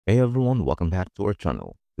Hey everyone, welcome back to our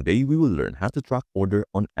channel. Today we will learn how to track order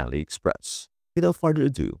on AliExpress. Without further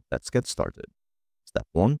ado, let's get started. Step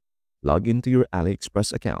 1. Log into your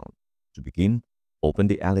AliExpress account. To begin, open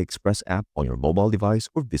the AliExpress app on your mobile device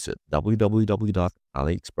or visit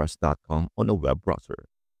www.aliexpress.com on a web browser.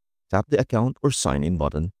 Tap the account or sign in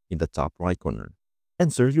button in the top right corner.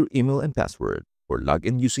 Enter your email and password or log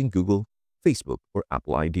in using Google, Facebook, or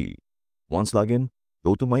Apple ID. Once logged in,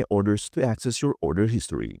 go to My Orders to access your order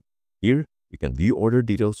history. Here, you can view order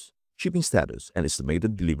details, shipping status, and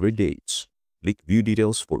estimated delivery dates. Click View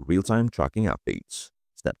Details for real-time tracking updates.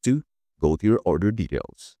 Step 2. Go to your order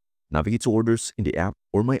details. Navigate to Orders in the app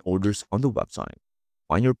or My Orders on the website.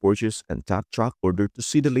 Find your purchase and tap Track Order to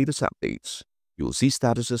see the latest updates. You will see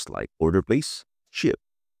statuses like Order Placed, Shipped,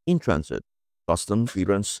 In Transit, Custom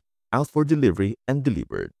Clearance, Out for Delivery, and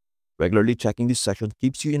Delivered. Regularly checking this section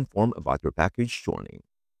keeps you informed about your package journey.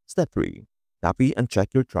 Step 3. Copy and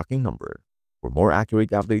check your tracking number. For more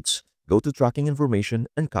accurate updates, go to Tracking Information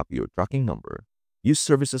and copy your tracking number. Use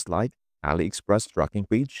services like AliExpress Tracking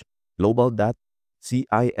Page,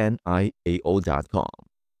 global.ciniao.com,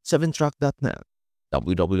 7track.net,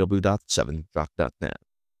 www.7track.net,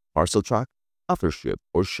 Parcel Track, Aftership,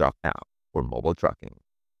 or Shock app for mobile tracking.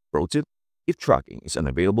 Pro tip: if tracking is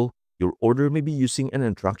unavailable, your order may be using an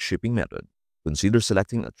untracked shipping method. Consider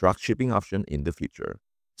selecting a tracked shipping option in the future.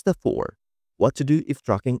 Step 4. What to do if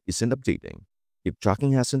tracking isn't updating. If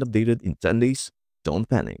tracking hasn't updated in 10 days, don't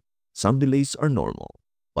panic. Some delays are normal.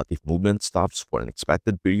 But if movement stops for an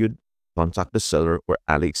expected period, contact the seller or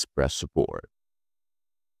AliExpress support.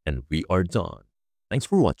 And we are done. Thanks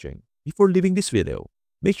for watching. Before leaving this video,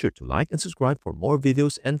 make sure to like and subscribe for more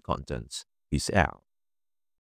videos and contents. Peace out.